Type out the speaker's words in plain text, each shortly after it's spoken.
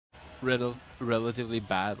relatively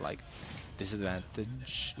bad like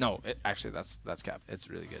disadvantage. No, actually that's cap. It's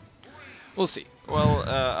really good. We'll see. Well,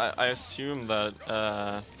 I assume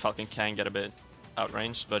that Falcon can get a bit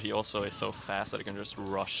outranged, but he also is so fast that he can just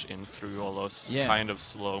rush in through all those kind of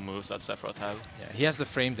slow moves that Sephiroth have. Yeah, he has the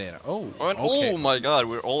frame data. Oh, And okay. oh my god,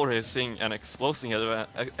 we're already seeing an explosive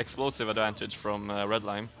advantage from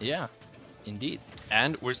RedLime. Yeah, indeed.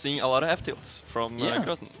 And we're seeing a lot of F-tilts from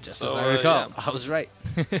Grøten. Just so, as I recall. yeah. I was right.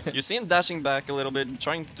 You see him dashing back a little bit,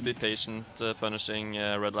 trying to be patient, punishing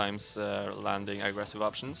RedLime's landing aggressive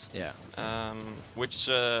options. Yeah. Which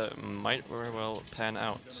might very well pan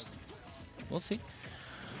out. We'll see.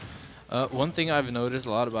 One thing I've noticed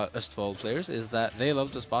a lot about Østfold players is that they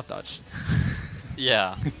love to spot dodge.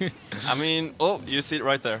 Yeah. I mean, oh, you see it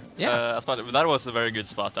right there. Yeah. That was a very good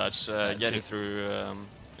spot dodge, getting through,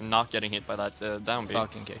 not getting hit by that down B.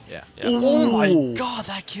 Falcon kick, yeah. Oh my god,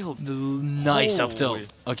 that killed! Nice up tilt. Holy.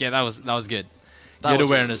 Okay, that was good. That Good was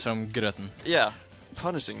awareness from Grøten. Yeah,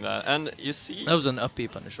 punishing that. And you see... That was an up B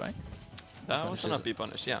punish, right? That was an up B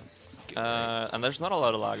punish, yeah. And there's not a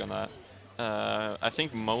lot of lag on that. I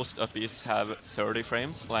think most up Bs have 30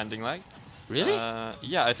 frames landing lag. Really?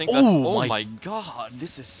 Yeah, I think that's... Oh Oh my god,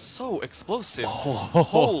 this is so explosive. Oh,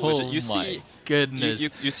 Holy shit. You my see... goodness.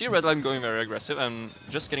 You see RedLime going very aggressive and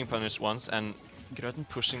just getting punished once, and Grøten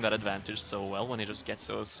pushing that advantage so well when he just gets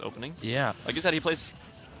those openings. Yeah. Like you said, he plays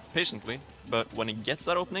patiently, but when he gets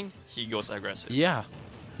that opening, he goes aggressive. Yeah.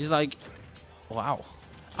 He's like, wow.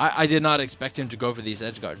 I did not expect him to go for these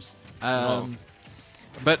edge guards. No.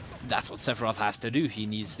 But that's what Sephiroth has to do. He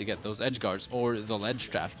needs to get those edge guards or the ledge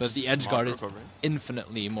trap. But the edge guard is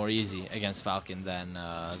infinitely more easy against Falcon than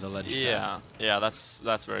the ledge trap. Yeah,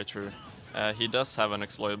 that's very true. He does have an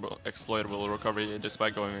exploitable recovery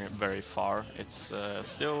despite going very far. It's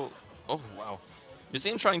still... Oh, wow. You see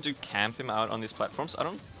him trying to camp him out on these platforms? I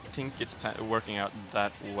don't think it's working out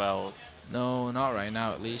that well. No, not right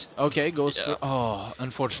now at least. Okay, goes for... Oh,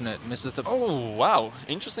 unfortunate. Misses the... Oh, wow.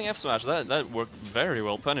 Interesting F smash. That worked very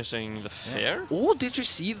well, punishing the fair. Oh, did you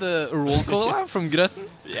see the roll collab from Grøten?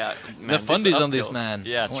 Yeah, man, the fundies on this man.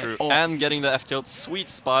 Yeah, oh, true. Oh. And getting the F-tilt, sweet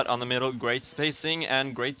spot on the middle, great spacing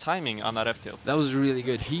and great timing on that F-tilt. That was really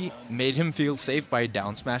good. He made him feel safe by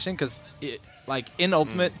down smashing, because like in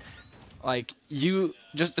Ultimate, like you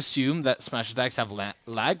just assume that smash attacks have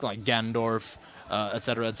lag, like Gandorf,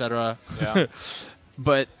 etc., etc. Yeah.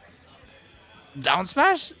 But down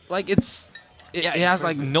smash, like it has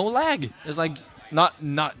like no lag. It's like not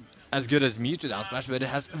as good as Mewtwo down smash, but it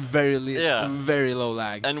has very low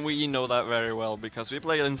lag. And we know that very well because we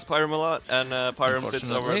play against Pyrum a lot, and Pyrum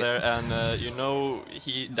sits over there, and you know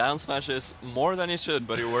he down smashes more than he should,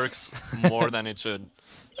 but he works more than it should.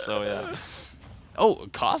 So yeah. Oh,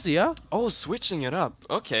 Kazuya? Oh, switching it up.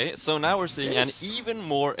 Okay, so now we're seeing an even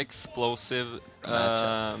more explosive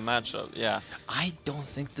matchup. Yeah. I don't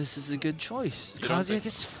think this is a good choice. Kazuya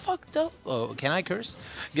gets fucked up. Oh, can I curse?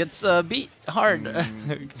 Gets beat hard.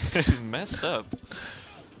 Messed up.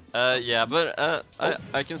 Yeah, but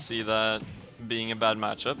I can see that being a bad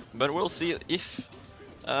matchup. But we'll see if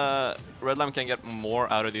RedLime can get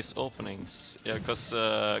more out of these openings, because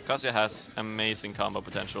Kazuya has amazing combo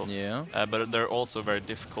potential. Yeah. But they're also very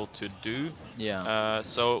difficult to do. Yeah.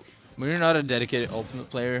 So when you're not a dedicated Ultimate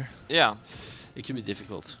player, yeah, it can be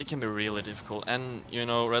difficult. It can be really difficult, and you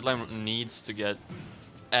know RedLime needs to get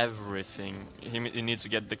everything. He needs to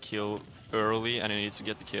get the kill early, and he needs to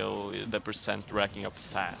get the percent racking up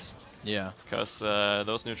fast. Yeah. Because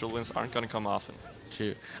those neutral wins aren't gonna come often.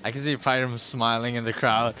 True. I can see Pyrum smiling in the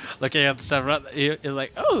crowd, looking at the stuff. He's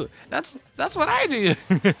like, "Oh, that's what I do."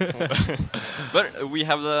 But we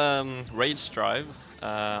have the Rage Drive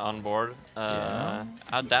on board.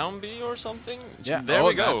 A down B or something. Yeah. There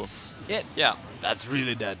we go. That's it. Yeah. That's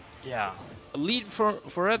really dead. Yeah. A lead for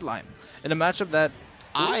RedLime in a matchup that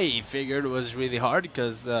I figured was really hard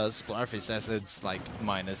because Splarfy says it's like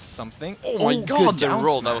minus something. Oh my god, the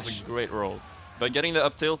roll! That was a great roll. But getting the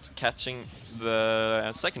up tilt, catching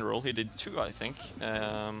the second roll, he did 2, I think.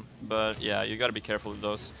 But yeah, you gotta be careful with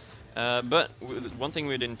those. But one thing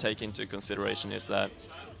we didn't take into consideration is that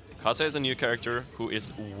Kazuya is a new character who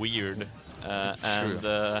is weird. And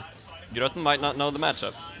Grøten might not know the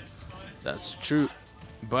matchup. That's true.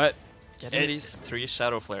 But getting these 3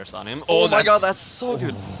 shadow flares on him. Oh my god, that's so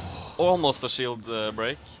good! Almost a shield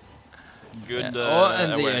break. Good. And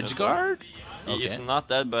the edge guard? He is not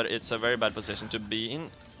dead, but it's a very bad position to be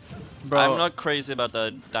in. Bro. I'm not crazy about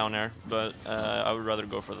the down air, but I would rather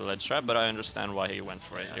go for the ledge trap, but I understand why he went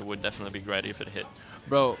for it. It would definitely be great if it hit.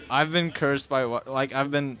 Bro, I've been cursed by like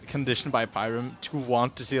I've been conditioned by Pyram to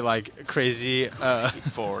want to see like crazy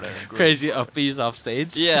Forward air, crazy upbeats off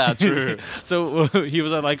stage. Yeah, true. So he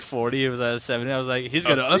was at like 40, he was at 70. I was like, he's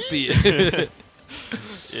gonna upbeat.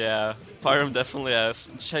 Yeah, Pyram definitely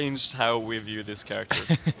has changed how we view this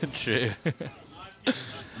character. True.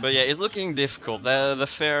 But yeah, it's looking difficult. The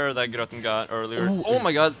fair that Grøten got earlier. Ooh, Oh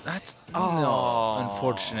my god. That's Oh,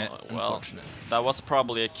 unfortunate. Well, Unfortunate. that was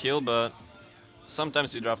probably a kill, but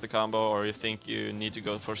sometimes you drop the combo or you think you need to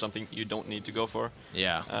go for something you don't need to go for.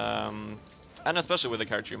 Yeah. And especially with a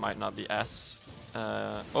character you might not be as...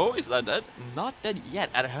 oh, is that dead? Not dead yet,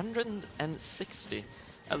 at 160.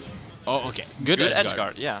 As Oh, okay. Good edge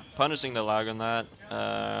guard, yeah. Punishing the lag on that.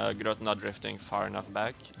 Grøten not drifting far enough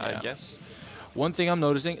back, I Yeah. guess. One thing I'm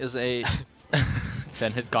noticing is a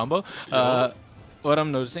 10 hit combo. Yo. What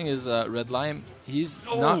I'm noticing is RedLime. He's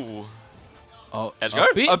not. Oh, Edge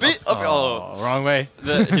guard? upbeat? Upbeat? Oh, Oh. wrong way.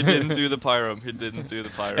 He didn't do the Pyram. He didn't do the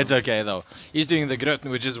Pyram. It's okay though. He's doing the Grøten,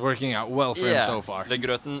 which is working out well for him so far. The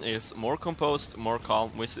Grøten is more composed, more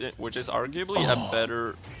calm, which is arguably a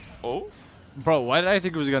better... Oh? Bro, why did I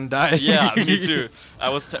think he was gonna die? Yeah, me too. I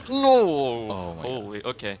was... No! Oh my Holy,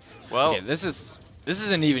 okay. Well... Okay, this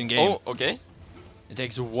is an even game. Oh, okay. It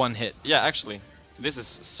takes one hit. Yeah, actually. This is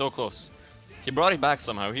so close. He brought it back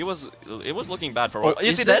somehow. It was looking bad for a while. Oh,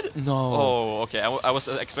 is he this- dead? No. Oh, okay. I was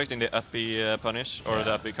expecting the uppy punish or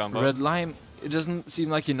the uppy combo. RedLime, it doesn't seem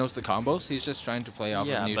like he knows the combos. He's just trying to play off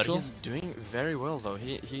of Yeah, but neutral. he's doing very well though.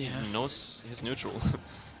 He knows his neutral,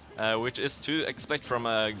 which is to expect from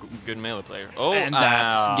a good melee player. Oh, And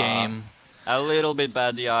that's game. A little bit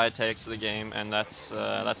bad DI takes the game, and that's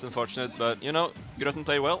unfortunate. But you know, Grøten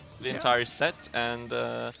played well the entire set, and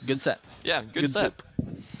Good set. yeah, good set. soup.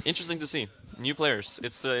 Interesting to see new players.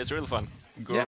 It's really fun. Yeah.